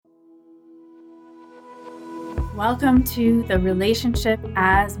Welcome to the Relationship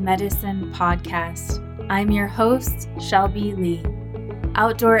as Medicine podcast. I'm your host, Shelby Lee,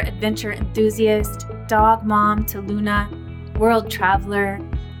 outdoor adventure enthusiast, dog mom to Luna, world traveler,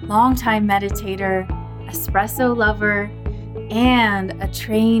 longtime meditator, espresso lover, and a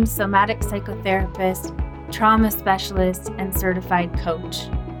trained somatic psychotherapist, trauma specialist, and certified coach.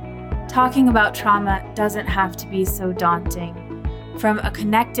 Talking about trauma doesn't have to be so daunting. From a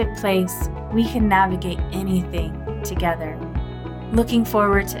connected place, we can navigate anything together. Looking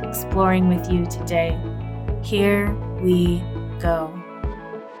forward to exploring with you today. Here we go.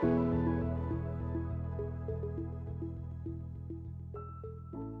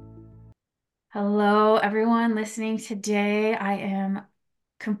 Hello, everyone listening today. I am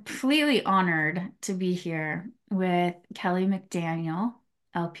completely honored to be here with Kelly McDaniel,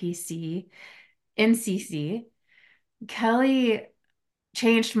 LPC, NCC. Kelly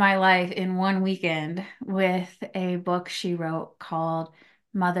changed my life in one weekend with a book she wrote called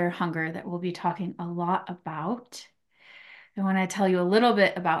Mother Hunger that we'll be talking a lot about. I want to tell you a little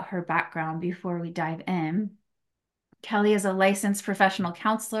bit about her background before we dive in. Kelly is a licensed professional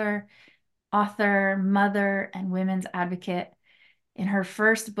counselor, author, mother, and women's advocate. In her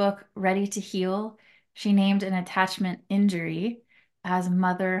first book, Ready to Heal, she named an attachment injury as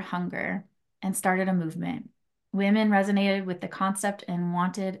Mother Hunger and started a movement. Women resonated with the concept and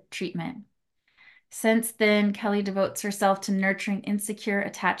wanted treatment. Since then, Kelly devotes herself to nurturing insecure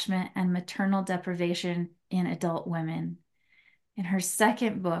attachment and maternal deprivation in adult women. In her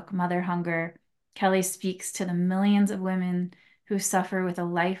second book, Mother Hunger, Kelly speaks to the millions of women who suffer with a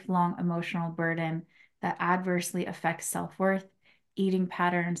lifelong emotional burden that adversely affects self-worth, eating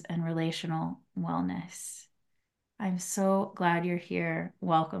patterns, and relational wellness. I'm so glad you're here.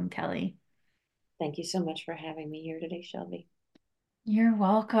 Welcome, Kelly. Thank you so much for having me here today, Shelby. You're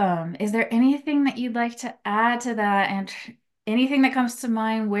welcome. Is there anything that you'd like to add to that and anything that comes to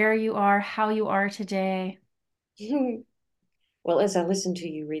mind where you are, how you are today? Well, as I listen to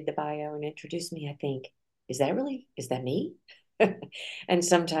you read the bio and introduce me, I think, is that me? And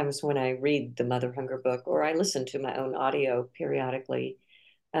sometimes when I read the Mother Hunger book or I listen to my own audio periodically,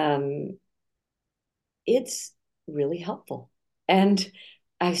 um, it's really helpful. And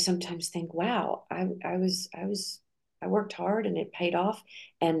I sometimes think, wow, I worked hard and it paid off.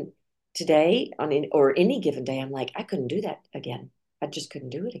 And today or any given day, I'm like, I couldn't do that again. I just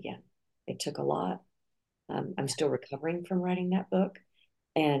couldn't do it again. It took a lot. I'm still recovering from writing that book.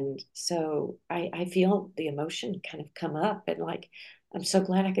 And so I feel the emotion kind of come up and like, I'm so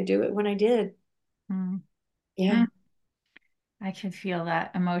glad I could do it when I did. Mm. Yeah. Mm. I can feel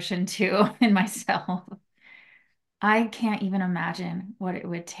that emotion too in myself. I can't even imagine what it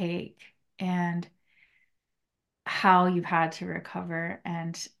would take and how you've had to recover.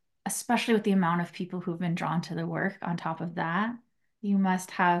 And especially with the amount of people who've been drawn to the work on top of that, you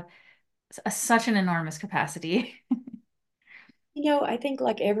must have such an enormous capacity. I think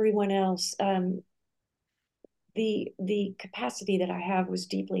like everyone else, the capacity that I have was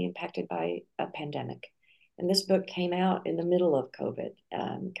deeply impacted by a pandemic. And this book came out in the middle of COVID,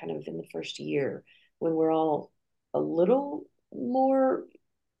 kind of in the first year when we're all a little more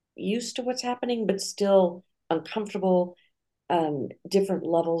used to what's happening, but still uncomfortable, different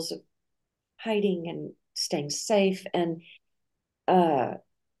levels of hiding and staying safe. Uh,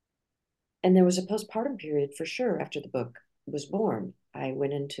 and there was a postpartum period for sure after the book was born. I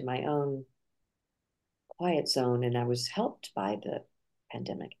went into my own quiet zone and I was helped by the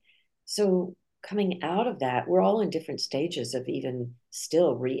pandemic. So coming out of that, we're all in different stages of even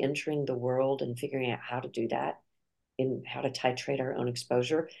still re-entering the world and figuring out how to do that and how to titrate our own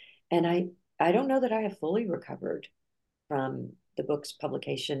exposure. And I don't know that I have fully recovered from the book's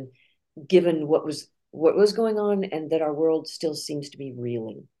publication, given what was going on and that our world still seems to be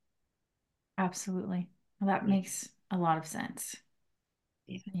reeling. Absolutely. Well, that Yeah. makes a lot of sense.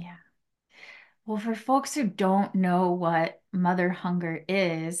 Yeah. Yeah. Well, for folks who don't know what mother hunger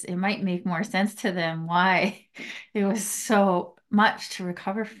is, it might make more sense to them why it was so much to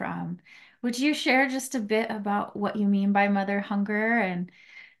recover from. Would you share just a bit about what you mean by mother hunger and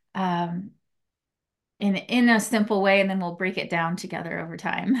um, in a simple way, and then we'll break it down together over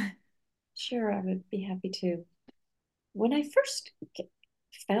time. Sure, I would be happy to. When I first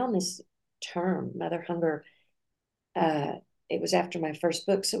found this term, mother hunger, uh, it was after my first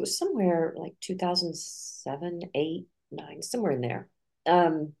book. So it was somewhere like 2007, 8, 9, somewhere in there.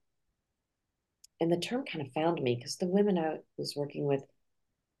 Um, and the term kind of found me because the women I was working with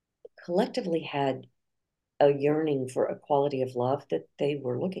collectively had a yearning for a quality of love that they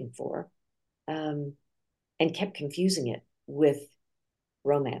were looking for, um, and kept confusing it with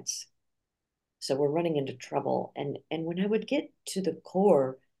romance. So we're running into trouble. And when I would get to the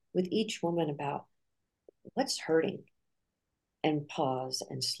core with each woman about what's hurting and pause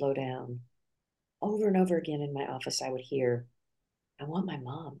and slow down, over and over again in my office, I would hear, I want my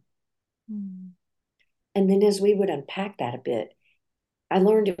mom. Mm. And then as we would unpack that a bit, I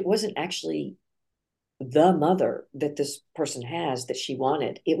learned it wasn't actually the mother that this person has that she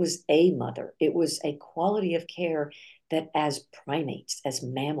wanted. It was a mother. It was a quality of care that as primates, as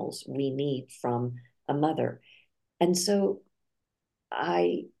mammals, we need from a mother. And so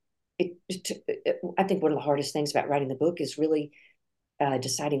I, I think one of the hardest things about writing the book is really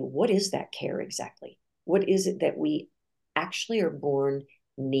deciding what is that care exactly? What is it that we actually are born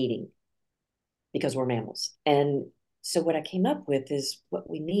needing because we're mammals? And so what I came up with is what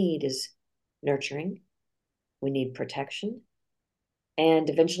we need is nurturing, we need protection, and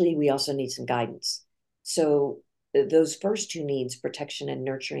eventually we also need some guidance. So those first two needs, protection and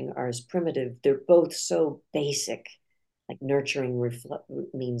nurturing, are as primitive. They're both so basic. Like nurturing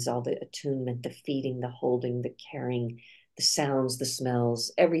means all the attunement, the feeding, the holding, the caring, the sounds, the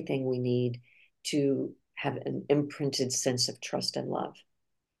smells, everything we need to have an imprinted sense of trust and love.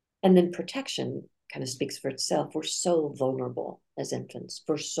 And then protection kind of speaks for itself. We're so vulnerable as infants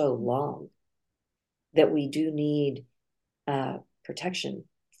for so long that we do need protection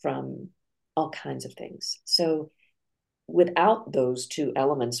from all kinds of things. So without those two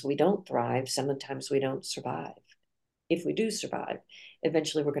elements, we don't thrive. Sometimes we don't survive. If we do survive,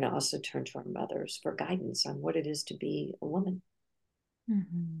 eventually we're going to also turn to our mothers for guidance on what it is to be a woman.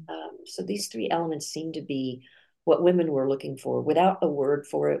 Mhm. So these three elements seem to be what women were looking for without a word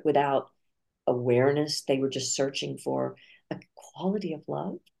for it, without awareness. They were just searching for a quality of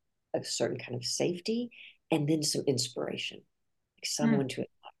love, a certain kind of safety, and then some inspiration, like Mm. someone to.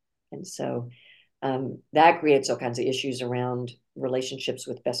 And so that creates all kinds of issues around relationships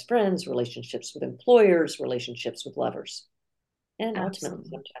with best friends, relationships with employers, relationships with lovers, and ultimately Absolutely.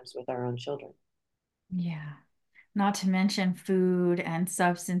 sometimes with our own children. Yeah. Not to mention food and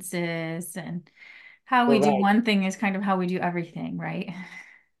substances and how we Well, do right. one thing is kind of how we do everything, right?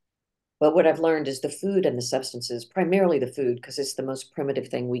 But what I've learned is the food and the substances, primarily the food, because it's the most primitive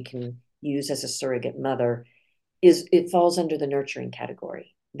thing we can use as a surrogate mother, is it falls under the nurturing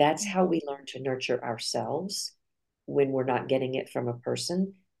category. That's how we learn to nurture ourselves when we're not getting it from a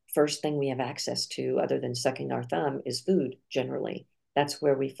person. First thing we have access to, other than sucking our thumb, is food generally. That's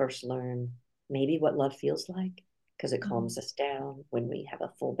where we first learn maybe what love feels like because it Mhm. calms us down when we have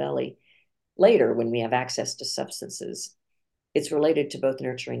a full belly. Later, when we have access to substances, it's related to both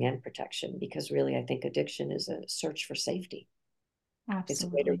nurturing and protection because really, I think addiction is a search for safety. It's a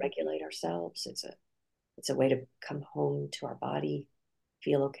way to Absolutely. regulate ourselves. It's a way to come home to our body,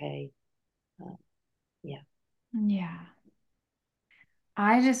 feel okay. Uh, yeah. Yeah.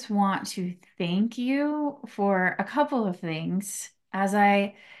 I just want to thank you for a couple of things. As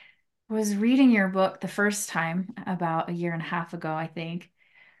I was reading your book the first time about a year and a half ago, I think,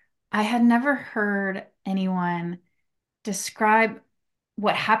 I had never heard anyone describe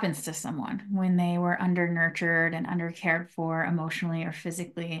what happens to someone when they were under nurtured and under cared for emotionally or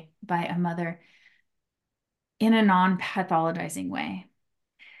physically by a mother in a non-pathologizing way.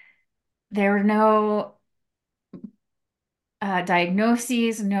 There were no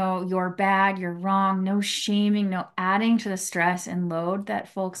diagnoses, no, you're bad, you're wrong, no shaming, no adding to the stress and load that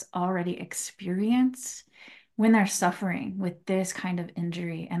folks already experience when they're suffering with this kind of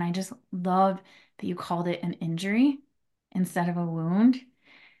injury. And I just love that you called it an injury instead of a wound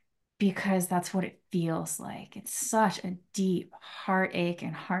because that's what it feels like. It's such a deep heartache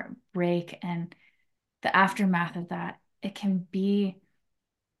and heartbreak, and the aftermath of that, it can be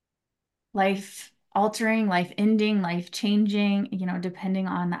life altering, life ending, life changing, depending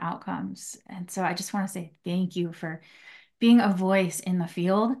on the outcomes. And so I just want to say thank you for being a voice in the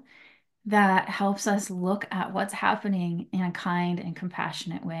field that helps us look at what's happening in a kind and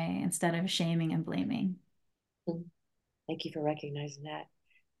compassionate way instead of shaming and blaming. Mm. Thank you for recognizing that.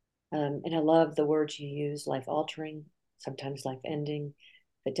 And I love the words you use, life altering, sometimes life ending,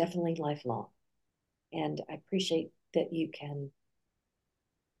 but definitely lifelong. And I appreciate that you can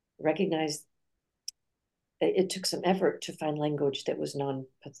recognize that it took some effort to find language that was non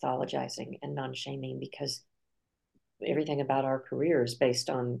pathologizing and non shaming because everything about our career is based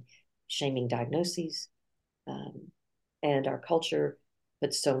on shaming diagnoses. Um, and our culture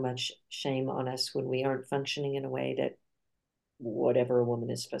puts so much shame on us when we aren't functioning in a way that whatever a woman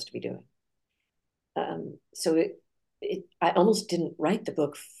is supposed to be doing. So I almost didn't write the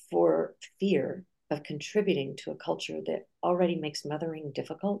book for fear of contributing to a culture that already makes mothering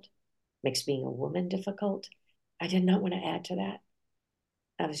difficult, makes being a woman difficult. I did not want to add to that.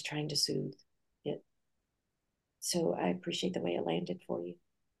 I was trying to soothe. So I appreciate the way it landed for you.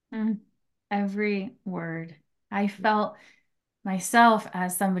 Mm. Every word. I felt myself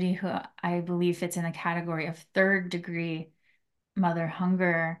as somebody who I believe fits in the category of third degree mother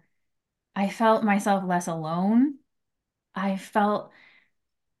hunger. I felt myself less alone. I felt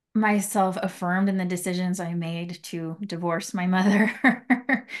myself affirmed in the decisions I made to divorce my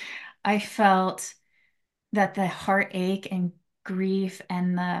mother. I felt that the heartache and grief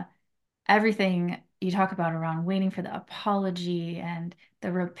and the everything you talk about around waiting for the apology and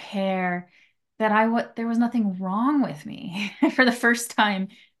the repair, that there was nothing wrong with me for the first time,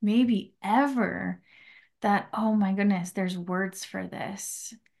 maybe ever, that, oh my goodness, there's words for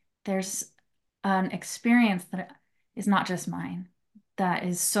this. There's an experience that is not just mine, that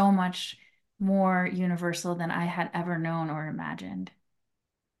is so much more universal than I had ever known or imagined.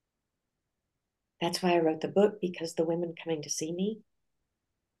 That's why I wrote the book, because the women coming to see me,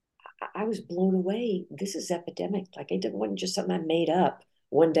 I was blown away. This is epidemic. Like it wasn't just something I made up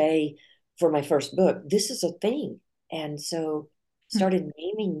one day for my first book. This is a thing. And so started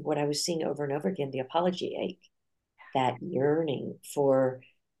naming what I was seeing over and over again, the apology ache, that yearning for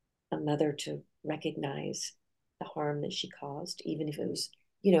a mother to recognize the harm that she caused, even if it was,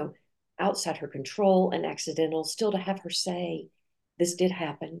 you know, outside her control and accidental, still to have her say, this did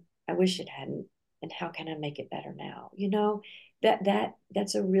happen. I wish it hadn't. And how can I make it better now?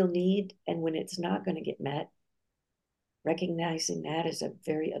 That's a real need. And when it's not going to get met, recognizing that is a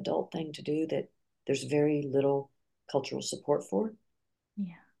very adult thing to do that there's very little cultural support for,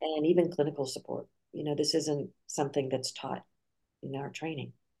 Yeah. and even clinical support. This isn't something that's taught in our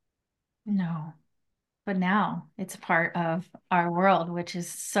training. No, but now it's a part of our world, which is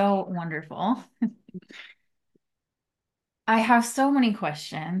so wonderful. I have so many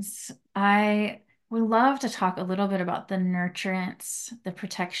questions. I would love to talk a little bit about the nurturance, the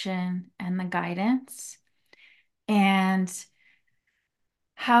protection, and the guidance, and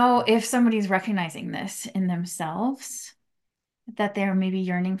how, if somebody's recognizing this in themselves, that they're maybe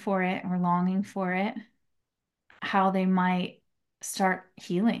yearning for it or longing for it, how they might start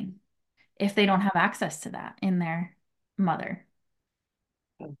healing if they don't have access to that in their mother.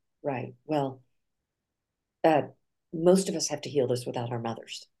 Oh, right. Well, uh, most of us have to heal this without our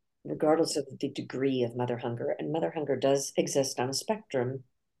mothers, regardless of the degree of mother hunger. And mother hunger does exist on a spectrum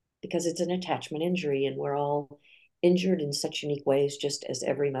because it's an attachment injury, and we're all injured in such unique ways, just as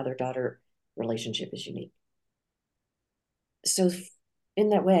every mother daughter relationship is unique. So, in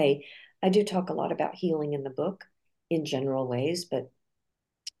that way, I do talk a lot about healing in the book in general ways, but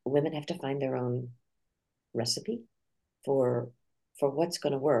women have to find their own recipe for what's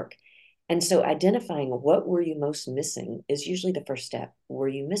going to work. And so identifying what were you most missing is usually the first step. Were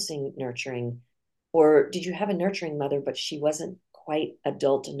you missing nurturing, or did you have a nurturing mother but she wasn't quite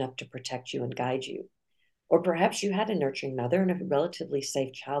adult enough to protect you and guide you? Or perhaps you had a nurturing mother and a relatively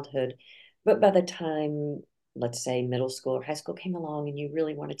safe childhood, but by the time, let's say, middle school or high school came along and you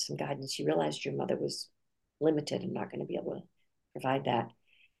really wanted some guidance, you realized your mother was limited and not going to be able to provide that.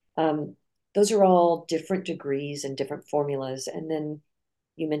 um, those are all different degrees and different formulas. And then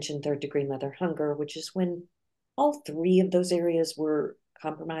you mentioned third degree mother hunger, which is when all three of those areas were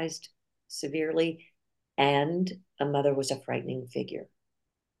compromised severely and a mother was a frightening figure.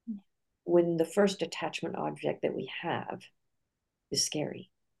 When the first attachment object that we have is scary,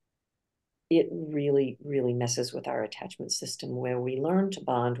 it really, really messes with our attachment system, where we learn to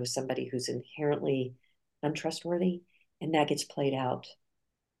bond with somebody who's inherently untrustworthy, and that gets played out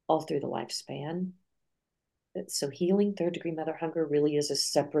all through the lifespan. So healing third degree mother hunger really is a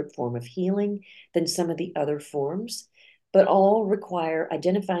separate form of healing than some of the other forms, but all require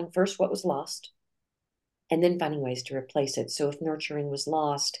identifying first what was lost and then finding ways to replace it. So if nurturing was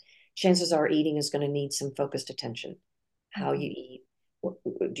lost, chances are eating is going to need some focused attention. How you Mhm. eat,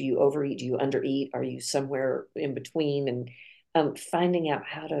 do you overeat, do you undereat, are you somewhere in between? And finding out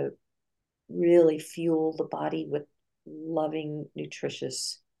how to really fuel the body with loving,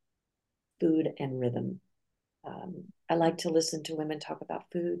 nutritious food and rhythm. I like to listen to women talk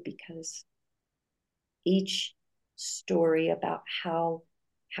about food because each story about how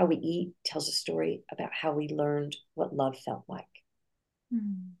we eat tells a story about how we learned what love felt like.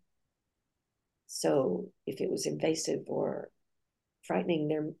 Mm. So if it was invasive or frightening,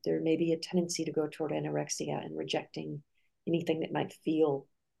 there may be a tendency to go toward anorexia and rejecting anything that might feel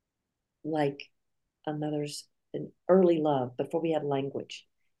like a mother's an early love before we had language.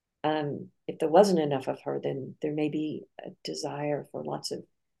 If there wasn't enough of her, then there may be a desire for lots of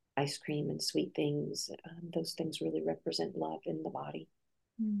ice cream and sweet things. Those things really represent love in the body.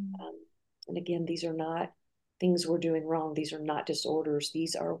 Mm. Um, and again, these are not things we're doing wrong. These are not disorders.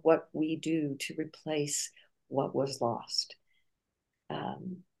 These are what we do to replace what was lost.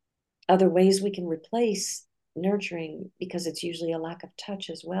 Um, Other ways we can replace nurturing, because it's usually a lack of touch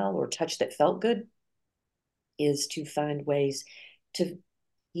as well, or touch that felt good, is to find ways to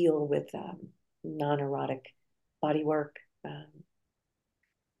heal with non-erotic body work,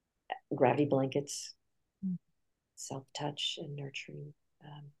 gravity blankets, self-touch, and nurturing.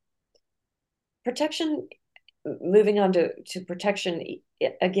 Protection, moving on to protection,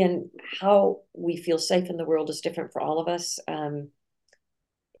 again, how we feel safe in the world is different for all of us.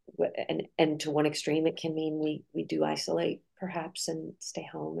 And to one extreme, it can mean we do isolate perhaps and stay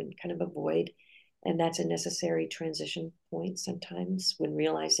home and kind of avoid. And that's a necessary transition point sometimes when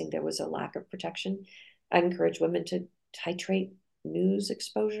realizing there was a lack of protection. I encourage women to titrate news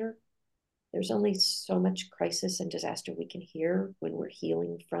exposure. There's only so much crisis and disaster we can hear when we're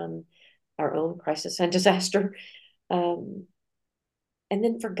healing from our own crisis and disaster. Um, and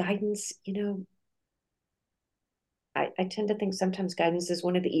then for guidance, I tend to think sometimes guidance is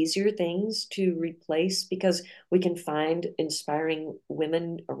one of the easier things to replace because we can find inspiring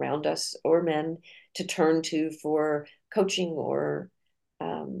women around us or men to turn to for coaching or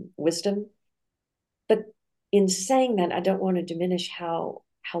wisdom. But in saying that, I don't want to diminish how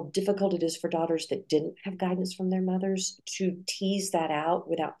difficult it is for daughters that didn't have guidance from their mothers to tease that out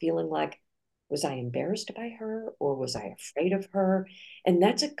without feeling like, was I embarrassed by her or was I afraid of her? And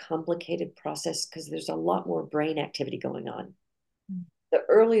that's a complicated process because there's a lot more brain activity going on. The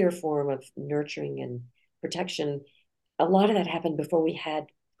earlier form of nurturing and protection, a lot of that happened before we had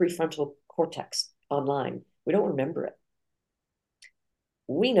prefrontal cortex online. We don't remember it.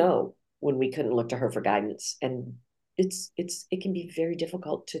 We know when we couldn't look to her for guidance, and it can be very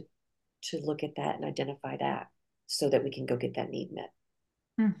difficult to look at that and identify that so that we can go get that need met.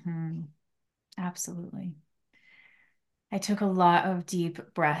 Hmm. Absolutely. I took a lot of deep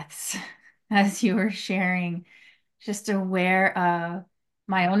breaths as you were sharing, just aware of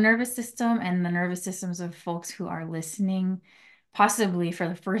my own nervous system and the nervous systems of folks who are listening, possibly for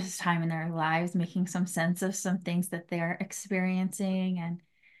the first time in their lives, making some sense of some things that they're experiencing. And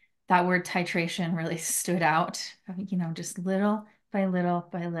that word titration really stood out, just little by little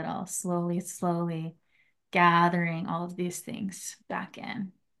by little, slowly, slowly gathering all of these things back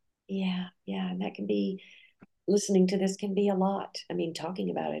in. Yeah, yeah, and that can be, listening to this can be a lot. I mean,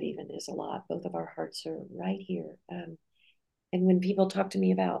 talking about it even is a lot. Both of our hearts are right here. And when people talk to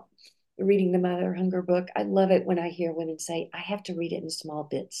me about reading the Mother Hunger book, I love it when I hear women say, I have to read it in small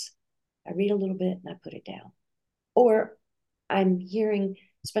bits. I read a little bit and I put it down. Or I'm hearing,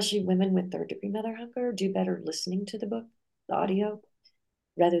 especially women with third degree mother hunger, do better listening to the book, the audio,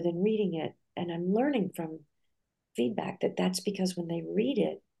 rather than reading it. And I'm learning from feedback that that's because when they read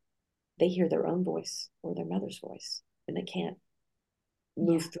it, they hear their own voice or their mother's voice and they can't Yeah,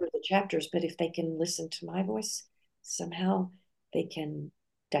 move through the chapters. But if they can listen to my voice, somehow they can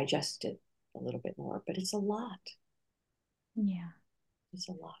digest it a little bit more. But it's a lot. yeah. It's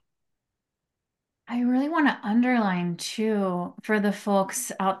a lot. I really want to underline too for the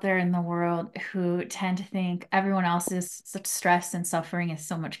folks out there in the world who tend to think everyone else's such stress and suffering is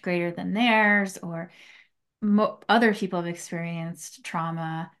so much greater than theirs, or other people have experienced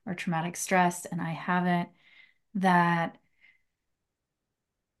trauma or traumatic stress and I haven't, that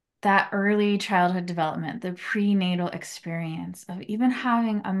that early childhood development, the prenatal experience of even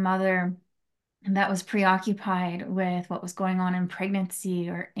having a mother that was preoccupied with what was going on in pregnancy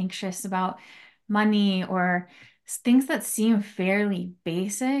or anxious about money or things that seem fairly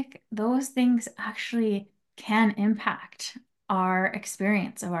basic, those things actually can impact our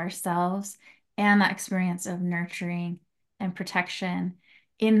experience of ourselves and that experience of nurturing and protection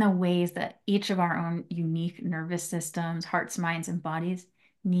in the ways that each of our own unique nervous systems, hearts, minds, and bodies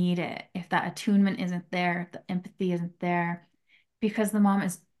need it. If that attunement isn't there, if the empathy isn't there, because the mom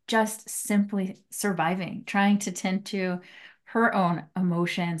is just simply surviving, trying to tend to her own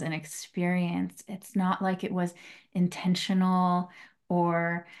emotions and experience. It's not like it was intentional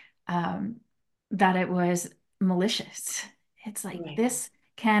or um, that it was malicious. It's like Right. this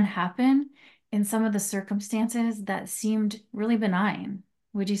can happen in some of the circumstances that seemed really benign.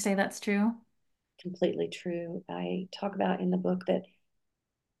 Would you say that's true? Completely true. I talk about in the book that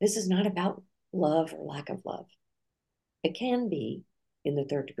this is not about love or lack of love. It can be in the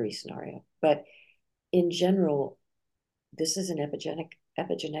third degree scenario, but in general, this is an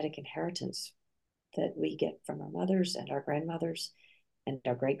epigenetic inheritance that we get from our mothers and our grandmothers and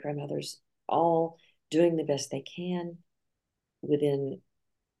our great grandmothers, all doing the best they can within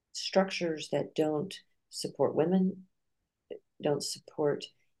structures that don't support women, don't support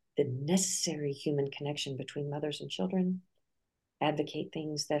the necessary human connection between mothers and children, advocate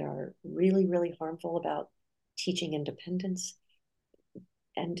things that are really, really harmful about teaching independence.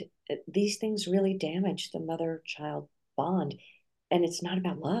 And these things really damage the mother-child bond. And it's not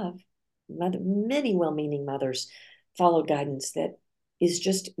about love. Many well-meaning mothers follow guidance that is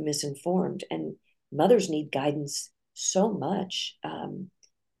just misinformed. And mothers need guidance so much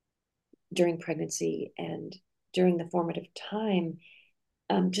during pregnancy and during the formative time,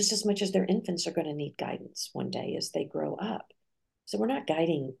 just as much as their infants are going to need guidance one day as they grow up. So we're not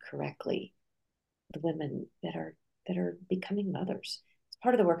guiding correctly the women that are becoming mothers. It's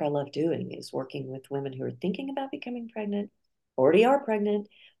part of the work I love doing is working with women who are thinking about becoming pregnant, already are pregnant,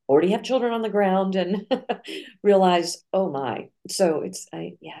 already have children on the ground, and realize, oh my. So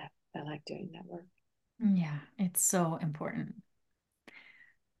I like doing that work. Yeah, it's so important.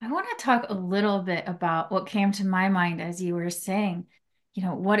 I want to talk a little bit about what came to my mind as you were saying,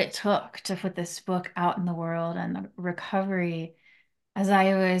 what it took to put this book out in the world and the recovery. As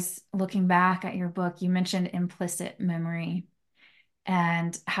I was looking back at your book, you mentioned implicit memory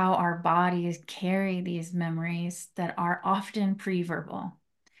and how our bodies carry these memories that are often pre-verbal.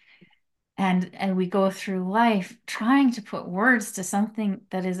 And we go through life trying to put words to something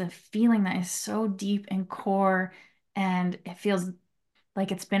that is a feeling that is so deep and core, and it feels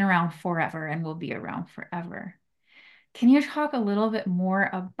like it's been around forever and will be around forever. Can you talk a little bit more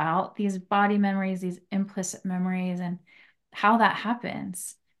about these body memories, these implicit memories, and how that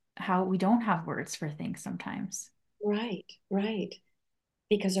happens? How we don't have words for things sometimes. Right, right.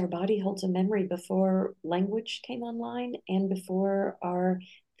 Because our body holds a memory before language came online and before our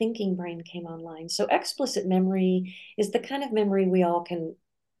thinking brain came online. So explicit memory is the kind of memory we all can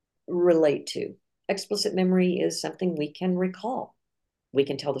relate to. Explicit memory is something we can recall. We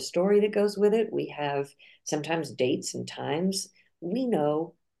can tell the story that goes with it. We have sometimes dates and times. We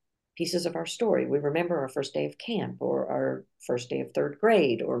know pieces of our story. We remember our first day of camp or our first day of third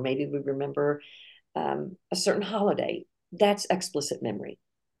grade, or maybe we remember a certain holiday. That's explicit memory,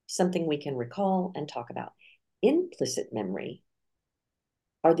 something we can recall and talk about. Implicit memory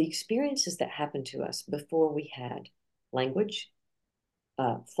are the experiences that happened to us before we had language,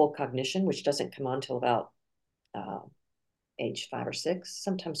 full cognition, which doesn't come on till about uh, age 5 or 6,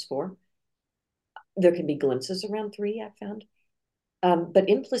 sometimes 4. There can be glimpses around 3, I've found. But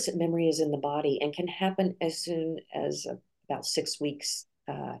implicit memory is in the body and can happen as soon as about 6 weeks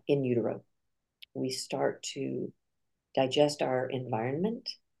in utero. We start to digest our environment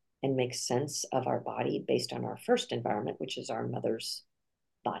and make sense of our body based on our first environment, which is our mother's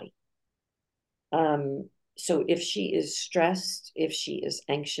body. So if she is stressed, if she is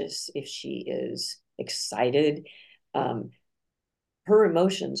anxious, if she is excited, um, her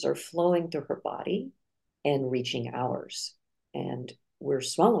emotions are flowing through her body and reaching ours. And we're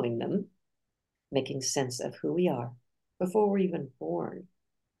swallowing them, making sense of who we are before we're even born.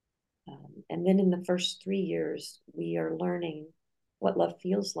 And then in the first 3 years, we are learning what love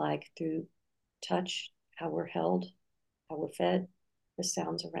feels like through touch, how we're held, how we're fed, the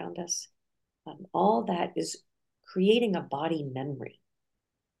sounds around us. All that is creating a body memory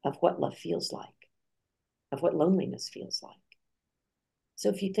of what love feels like, of what loneliness feels like. So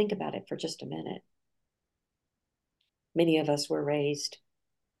if you think about it for just a minute, many of us were raised,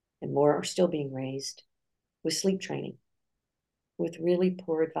 and more are still being raised, with sleep training, with really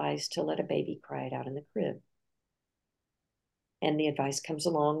poor advice to let a baby cry it out in the crib. And the advice comes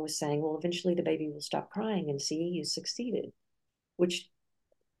along with saying, well, eventually the baby will stop crying and see you succeeded, which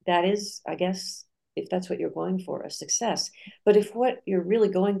that is, I guess, if that's what you're going for, a success. But if what you're really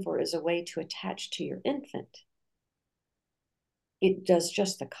going for is a way to attach to your infant, it does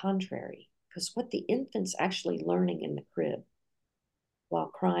just the contrary. Because what the infant's actually learning in the crib while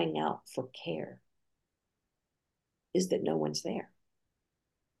crying out for care is that no one's there.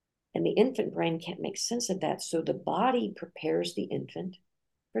 And the infant brain can't make sense of that. So the body prepares the infant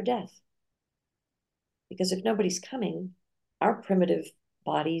for death. Because if nobody's coming, our primitive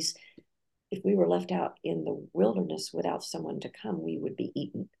bodies, if we were left out in the wilderness without someone to come, we would be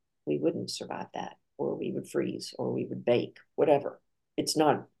eaten. We wouldn't survive that, or we would freeze, or we would bake, whatever. It's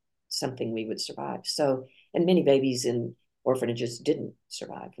not something we would survive. So, and many babies in orphanages didn't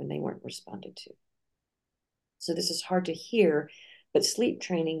survive when they weren't responded to. So this is hard to hear, but sleep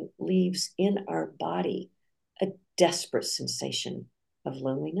training leaves in our body a desperate sensation of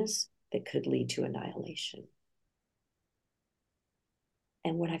loneliness that could lead to annihilation.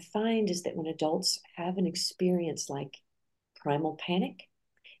 And what I find is that when adults have an experience like primal panic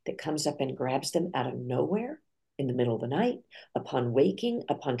that comes up and grabs them out of nowhere in the middle of the night, upon waking,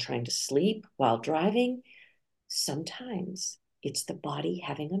 upon trying to sleep while driving, sometimes it's the body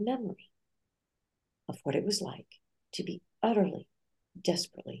having a memory of what it was like to be utterly,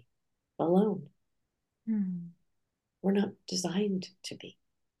 desperately alone. Hmm. we're not designed to be.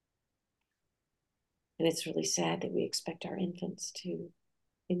 And it's really sad that we expect our infants to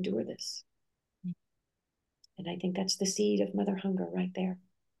endure this. And I think that's the seed of mother hunger right there.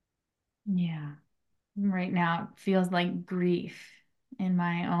 Yeah. Right now, it feels like grief in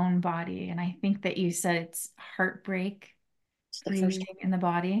my own body. And I think that you said it's heartbreak It's the first. grieving in the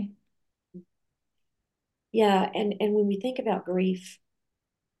body. Yeah, and when we think about grief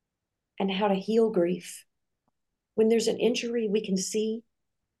and how to heal grief, when there's an injury we can see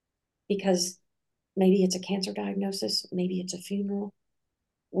because maybe it's a cancer diagnosis, maybe it's a funeral.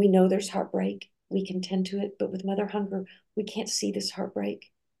 We know there's heartbreak. We can tend to it, but with mother hunger, we can't see this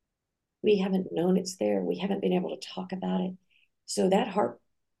heartbreak. We haven't known it's there. We haven't been able to talk about it. So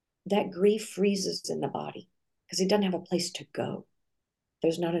that grief freezes in the body because it doesn't have a place to go.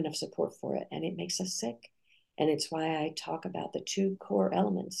 There's not enough support for it, and it makes us sick. And it's why I talk about the two core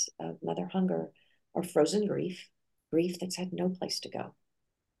elements of mother hunger are frozen grief, grief that's had no place to go.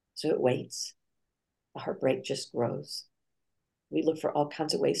 So it waits. The heartbreak just grows. We look for all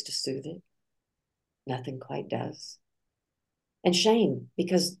kinds of ways to soothe it. Nothing quite does. And shame,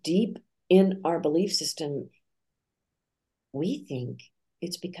 because deep in our belief system, we think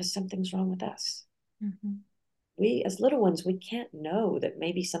it's because something's wrong with us. Mhm. We, as little ones, we can't know that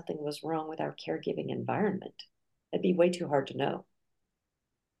maybe something was wrong with our caregiving environment. That'd be way too hard to know.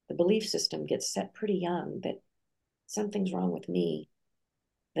 The belief system gets set pretty young that something's wrong with me,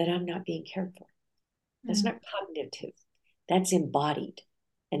 that I'm not being cared for. That's Mm. not cognitive, that's embodied,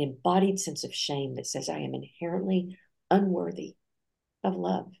 an embodied sense of shame that says I am inherently unworthy of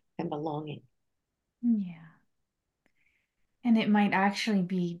love and belonging. Yeah. And it might actually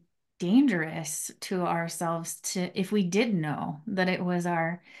be dangerous to ourselves to, if we did know that it was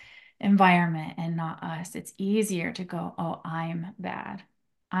our environment and not us, it's easier to go, oh, I'm bad.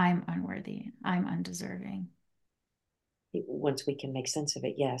 I'm unworthy. I'm undeserving. Once we can make sense of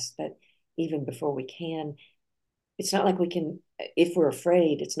it, yes, but even before we can, it's not like we can, if we're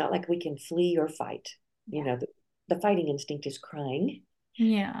afraid, it's not like we can flee or fight. You Yeah. know, the fighting instinct is crying.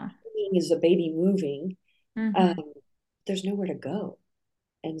 Yeah. Fleeing is a baby moving. Um, Hmm. there's nowhere to go.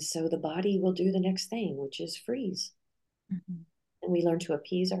 And so the body will do the next thing, which is freeze. Hmm. And we learn to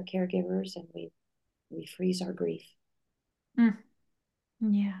appease our caregivers and we freeze our grief. Mm.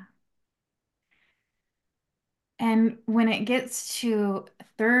 Yeah. And when it gets to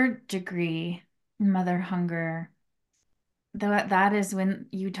third degree mother hunger, that is when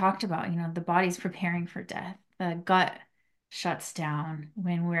you talked about, the body's preparing for death. The gut shuts down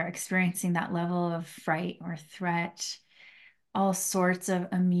when we're experiencing that level of fright or threat. All sorts of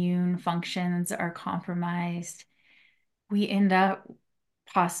immune functions are compromised. We end up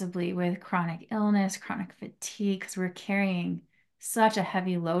possibly with chronic illness, chronic fatigue, because we're carrying such a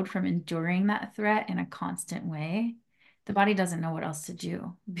heavy load from enduring that threat in a constant way. The body doesn't know what else to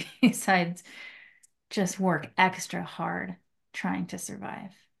do besides just work extra hard trying to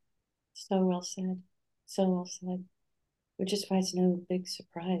survive. So well said. So well said. Which is why it's no big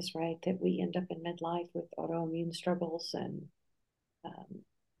surprise, right, that we end up in midlife with autoimmune struggles and um,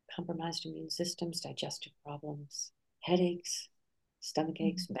 compromised immune systems, digestive problems, headaches, stomach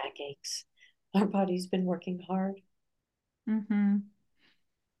aches, back aches. Our body's been working hard. Mm-hmm.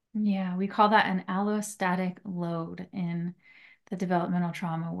 Yeah, we call that an allostatic load in the developmental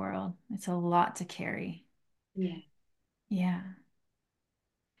trauma world. It's a lot to carry. Yeah. Yeah.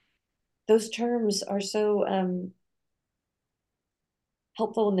 Those terms are so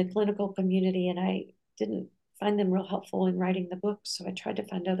helpful in the clinical community, and I didn't find them real helpful in writing the book. So I tried to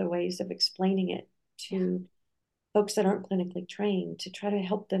find other ways of explaining it Yeah. to folks that aren't clinically trained to try to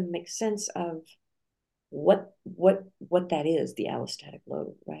help them make sense of what that is, the allostatic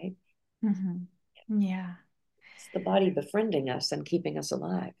load, right? Hmm. Yeah. It's the body befriending us and keeping us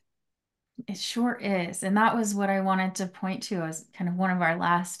alive. It sure is. And that was what I wanted to point to as kind of one of our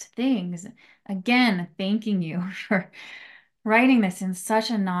last things. Again, thanking you for writing this in such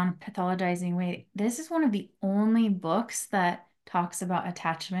a non-pathologizing way. This is one of the only books that talks about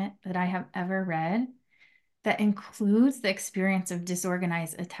attachment that I have ever read that includes the experience of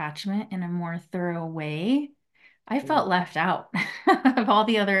disorganized attachment in a more thorough way. I Mm. felt left out of all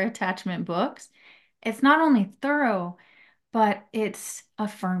the other attachment books. It's not only thorough, but it's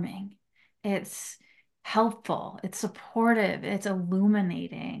affirming, it's helpful, it's supportive, it's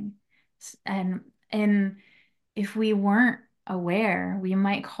illuminating. And if we weren't aware, we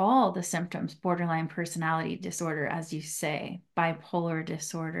might call the symptoms borderline personality disorder, as you say, bipolar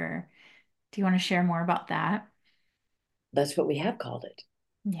disorder. Do you want to share more about that? That's what we have called it.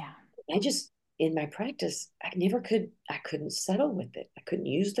 Yeah. I just, in my practice, I couldn't settle with it. I couldn't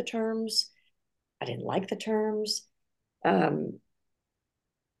use the terms. I didn't like the terms. Um,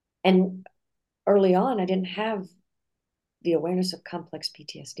 and early on, I didn't have the awareness of complex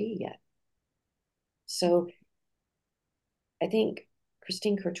PTSD yet. So I think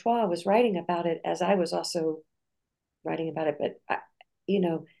Christine Courtois was writing about it as I was also writing about it, but you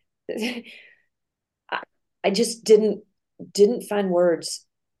know, I, I just didn't find words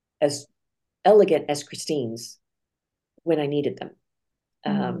as elegant as Christine's when I needed them.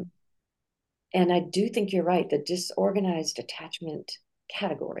 Um, Mm. and I do think you're right. The disorganized attachment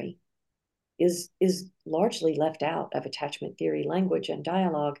category is largely left out of attachment theory language and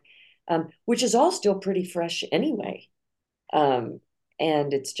dialogue, which is all still pretty fresh anyway. Um,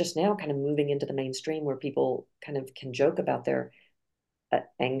 and it's just now kind of moving into the mainstream where people kind of can joke about their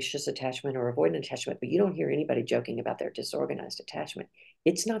anxious attachment or avoidant attachment, but you don't hear anybody joking about their disorganized attachment.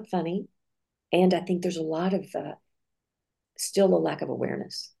 It's not funny. And I think there's a lot of still a lack of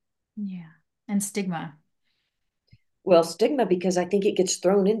awareness. Yeah. And stigma. Well, stigma, because I think it gets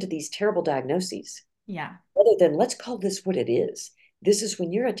thrown into these terrible diagnoses Yeah. rather than let's call this what it is. This is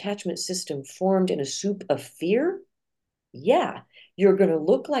when your attachment system formed in a soup of fear. Yeah, you're going to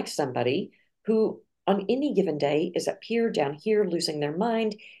look like somebody who on any given day is up here, down here, losing their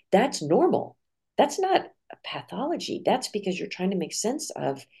mind. That's normal. That's not a pathology. That's because you're trying to make sense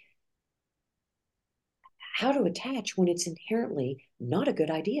of how to attach when it's inherently not a good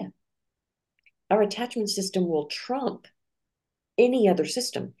idea. Our attachment system will trump any other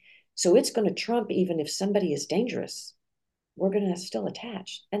system. So it's going to trump even if somebody is dangerous. We're going to still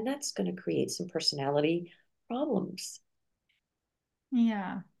attach. And that's going to create some personality problems.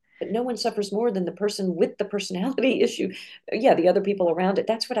 Yeah. But no one suffers more than the person with the personality issue. Yeah, the other people around it.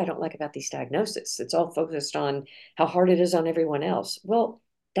 That's what I don't like about these diagnoses. It's all focused on how hard it is on everyone else. Well,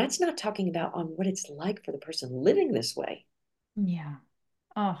 that's not talking about on what it's like for the person living this way, Yeah.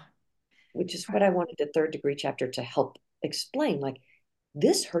 Oh, which is what I wanted the third degree chapter to help explain. Like,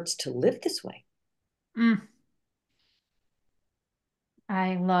 this hurts to live this way. mm,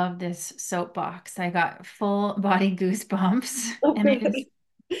 I love this soapbox. I got full body goosebumps, Oh, and good.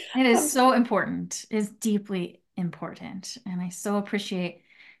 it is I'm so sorry. important. It is deeply important, and I so appreciate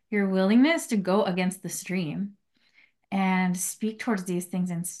your willingness to go against the stream and speak towards these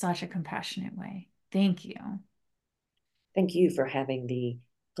things in such a compassionate way. Thank you. Thank you for having the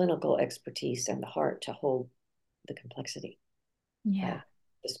clinical expertise and the heart to hold the complexity of Yeah.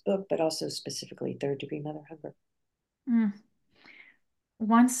 this book, but also specifically third degree mother hunger. Mm.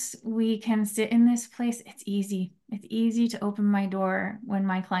 Once we can sit in this place, it's easy. It's easy to open my door when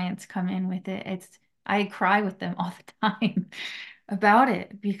my clients come in with it. I cry with them all the time about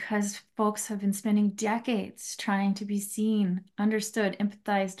it because folks have been spending decades trying to be seen, understood,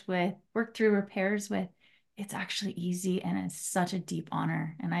 empathized with, worked through repairs with. It's actually easy and it's such a deep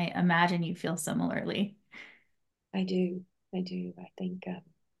honor. And I imagine you feel similarly. I do. I do. I think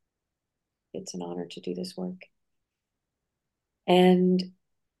it's an honor to do this work. And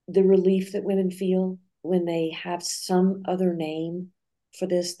the relief that women feel when they have some other name for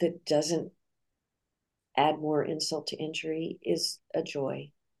this that doesn't add more insult to injury is a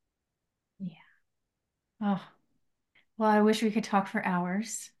joy. Yeah. Oh, well, I wish we could talk for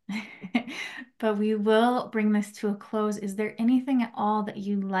hours, but we will bring this to a close. Is there anything at all that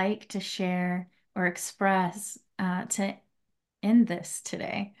you'd like to share or express to end this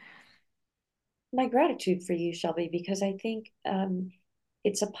today? My gratitude for you, Shelby, because I think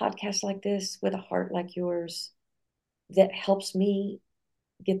it's a podcast like this with a heart like yours that helps me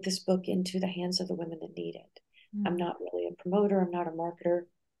get this book into the hands of the women that need it. I'm Mm. not really a promoter, I'm not a marketer.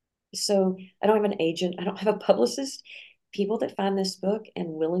 So I don't have an agent, I don't have a publicist. People that find this book and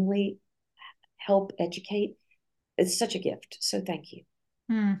willingly help educate, it's such a gift. So thank you.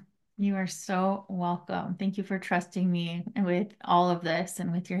 Mm. You are so welcome. Thank you for trusting me with all of this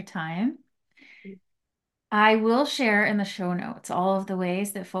and with your time. I will share in the show notes all of the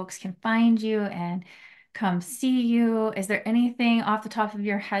ways that folks can find you and come see you. Is there anything off the top of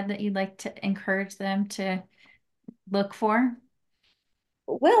your head that you'd like to encourage them to look for?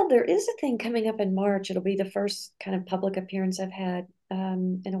 Well, there is a thing coming up in March. It'll be the first kind of public appearance I've had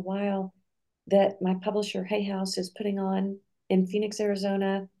in a while that my publisher, Hay House, is putting on in Phoenix,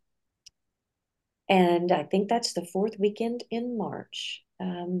 Arizona. And I think that's the fourth weekend in March.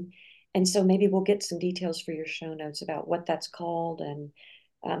 And so maybe we'll get some details for your show notes about what that's called and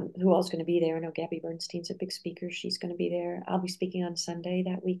who all's going to be there. I know Gabby Bernstein's a big speaker. She's going to be there. I'll be speaking on Sunday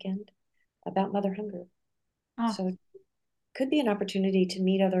that weekend about mother hunger. Oh, So it could be an opportunity to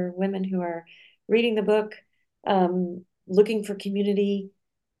meet other women who are reading the book, looking for community.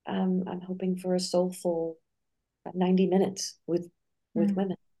 I'm hoping for a soulful 90 minutes with mm.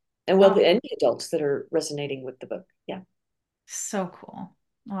 women and well, Oh, any adults that are resonating with the book. Yeah. So cool.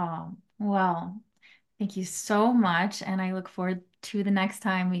 Oh, well, thank you so much. And I look forward to the next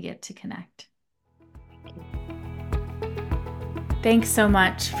time we get to connect. Thanks so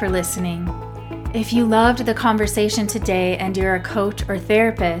much for listening. If you loved the conversation today and you're a coach or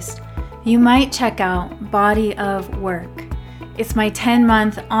therapist, you might check out Body of Work. It's my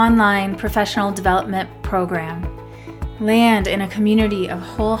 10-month online professional development program. Land in a community of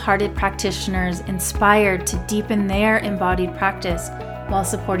wholehearted practitioners inspired to deepen their embodied practice while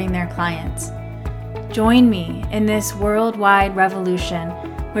supporting their clients. Join me in this worldwide revolution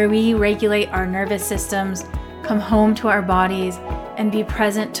where we regulate our nervous systems, come home to our bodies, and be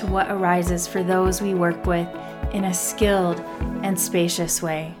present to what arises for those we work with in a skilled and spacious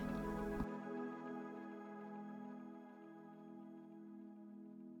way.